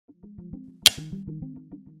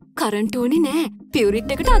Current ඕනේ නෑ.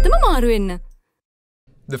 පියුරිට් එකට අතම මාරු වෙන්න.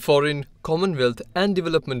 The Foreign, Commonwealth and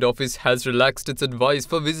Development Office has relaxed its advice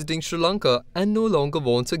for visiting Sri Lanka and no longer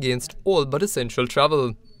warns against all but essential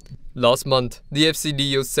travel. Last month, the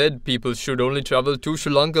FCDO said people should only travel to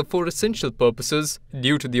Sri Lanka for essential purposes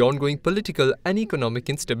due to the ongoing political and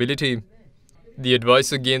economic instability. The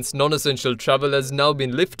advice against non-essential travel has now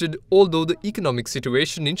been lifted, although the economic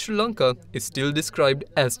situation in Sri Lanka is still described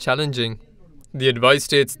as challenging. The advice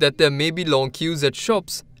states that there may be long queues at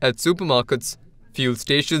shops, at supermarkets, fuel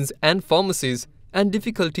stations and pharmacies, and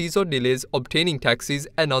difficulties or delays obtaining taxis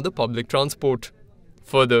and other public transport.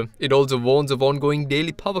 Further, it also warns of ongoing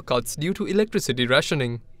daily power cuts due to electricity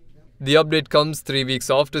rationing. The update comes 3 weeks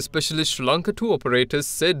after specialist Sri Lanka tour operators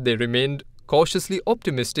said they remained cautiously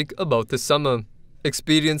optimistic about the summer.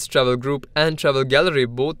 Experienced Travel Group and Travel Gallery,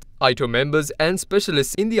 both ITO members and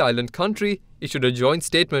specialists in the island country, issued a joint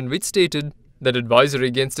statement which stated that advisory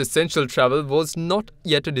against essential travel was not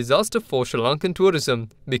yet a disaster for Sri Lankan tourism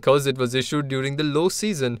because it was issued during the low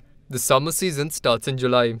season. The summer season starts in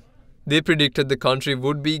July. They predicted the country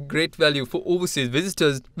would be great value for overseas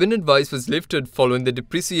visitors when advice was lifted following the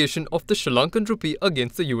depreciation of the Sri Lankan rupee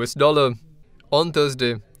against the US dollar. On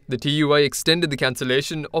Thursday, the TUI extended the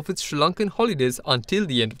cancellation of its Sri Lankan holidays until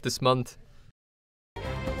the end of this month.